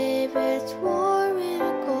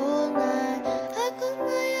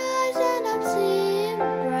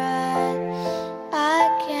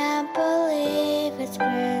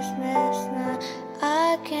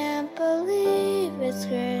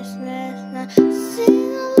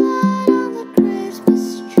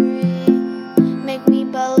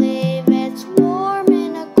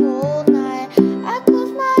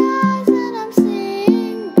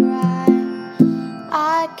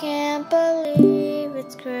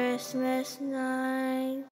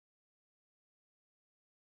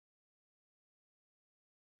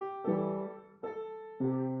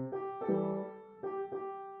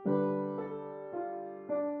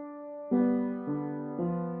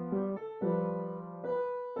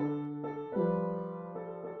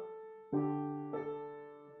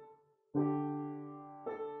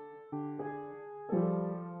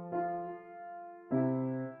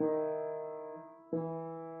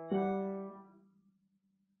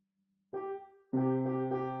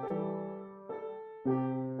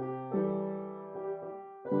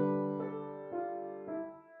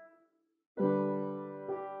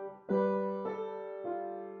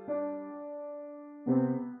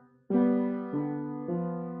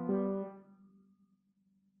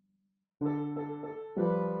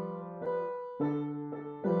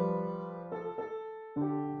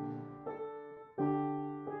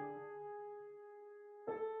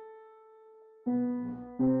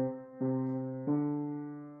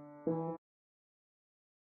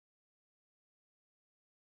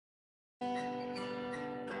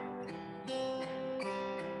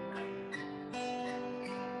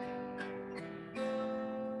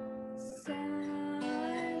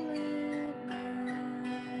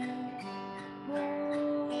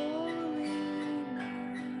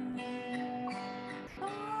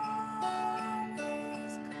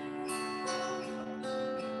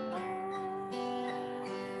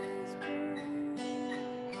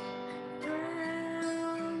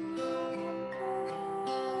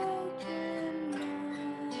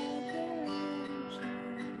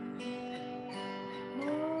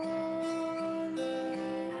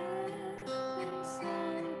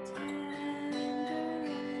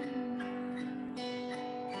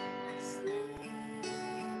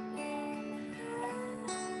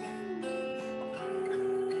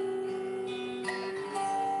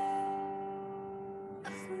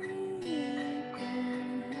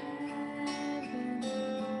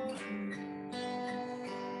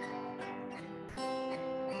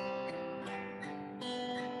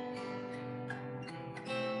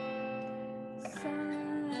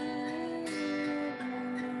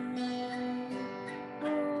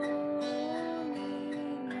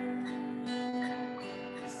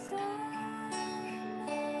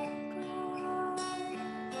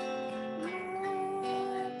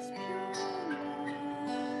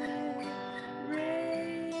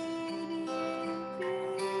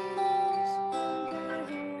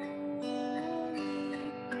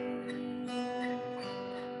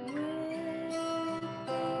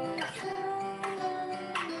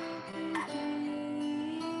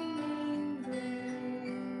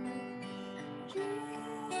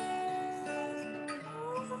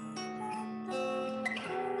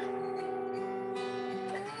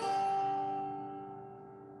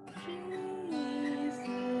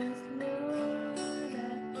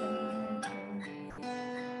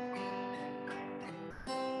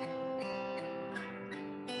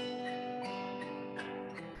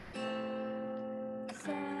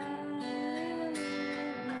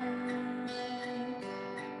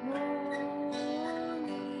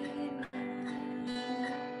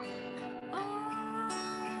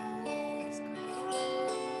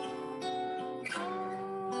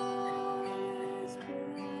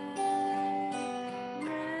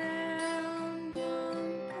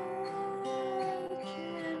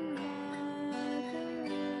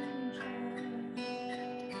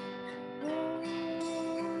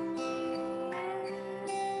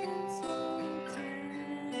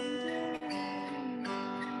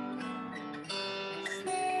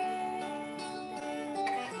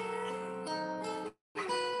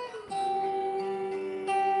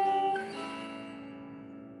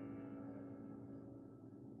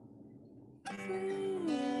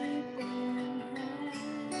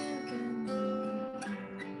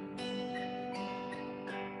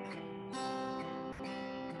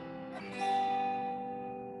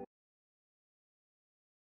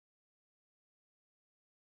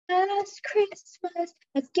 Last Christmas,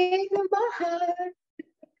 I gave you my heart. The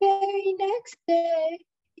very next day,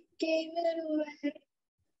 you gave it away.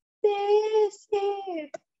 This year,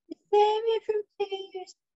 you saved me from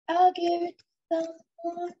tears. I'll give it to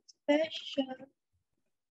someone special.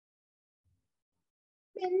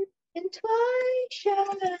 In twilight,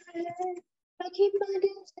 I keep my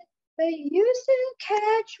distance, but you still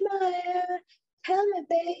catch my eye. Tell me,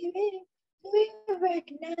 baby, do you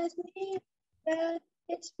recognize me? That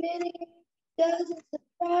it's fitting, doesn't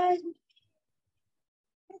surprise me.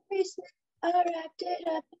 For Christmas, I wrapped it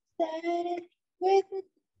up inside it with it.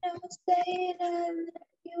 I was saying I love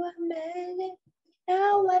you, I meant it.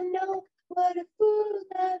 Now I know what a fool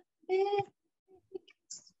I've been.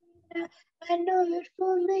 Now I know you'd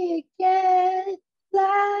fool me again.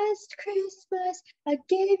 Last Christmas, I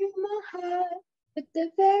gave you my heart, but the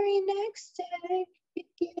very next day, you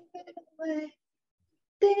gave it away.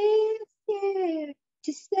 This year,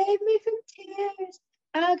 to save me from tears,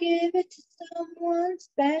 I'll give it to someone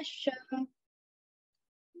special.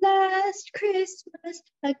 Last Christmas,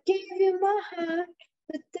 I gave you my heart,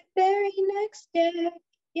 but the very next day,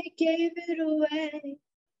 you gave it away.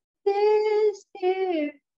 This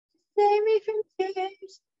year, to save me from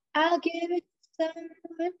tears, I'll give it to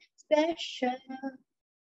someone special.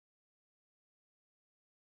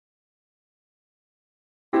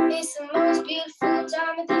 It's the most beautiful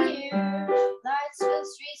time of the year. Lights fill the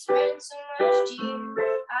streets, spreading so much cheer.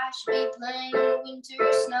 I should be playing in the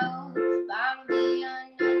winter snow, but I'ma be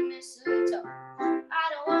under the mistletoe. I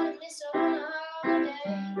don't wanna miss out on a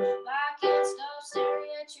holiday, but I can't stop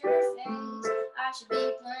staring at your face. I should be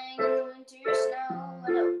playing in the winter snow, I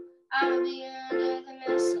know I'ma be under the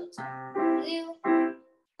mistletoe. With you,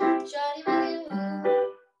 shawty, with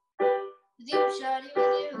you, shawty,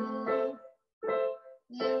 with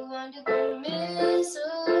you under the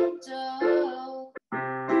mistletoe.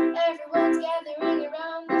 Everyone's gathering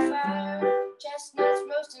around the fire, chestnuts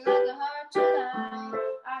roasting like a hot July.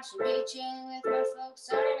 I should be chilling with my folks,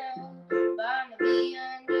 I know, but I'ma be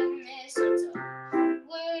under the mistletoe.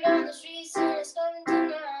 Word on the street, Santa's coming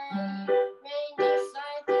tonight. Reindeer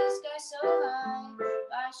flying through the sky so high.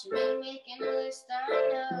 I should be making a list, I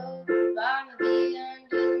know, but I'ma be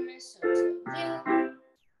under the mistletoe. With you,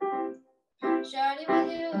 shawty, with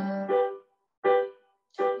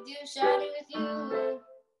you, shawty, with you.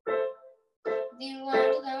 With you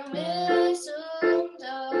under the mistletoe,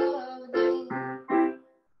 with you,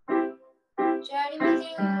 shawty, with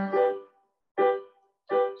you,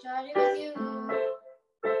 shawty, with you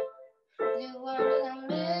under the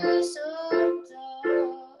mistletoe.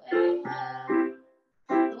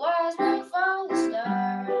 The wise men follow the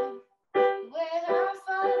star, where I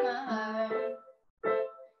find my heart,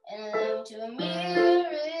 and I live to a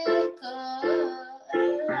miracle.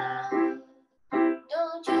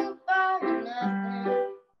 Don't you buy me nothing,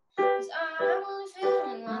 'cause I'm only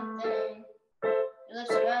feeling one thing. Your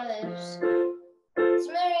lips on my lips. It's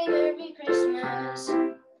Merry, Merry Christmas.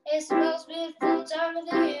 It's the most beautiful time of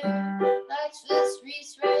the year. Lights fill the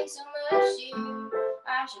streets, rain so much cheer.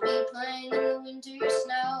 I should be playing in the winter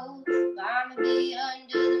snow, but I'ma be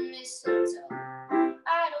under the mistletoe.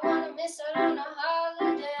 I don't wanna miss out on a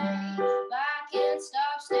holiday, but I can't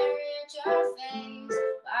stop staring at your face.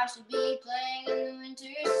 I should be playing in the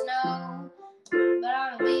winter snow, but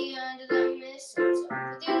I'ma be under the mistletoe.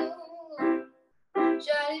 With you,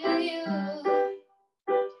 shawty, with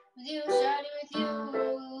you, shawty, with you,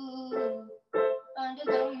 under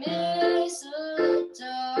the mistletoe.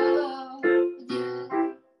 With you,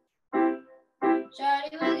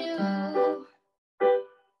 shawty, with you,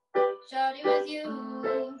 shawty, with you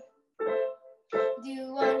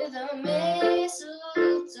under the mistletoe.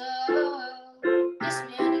 Kiss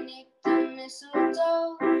me underneath the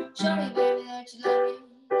mistletoe. Show me, baby, that you love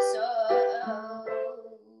me so.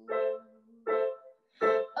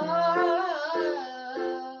 Oh,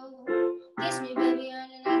 kiss me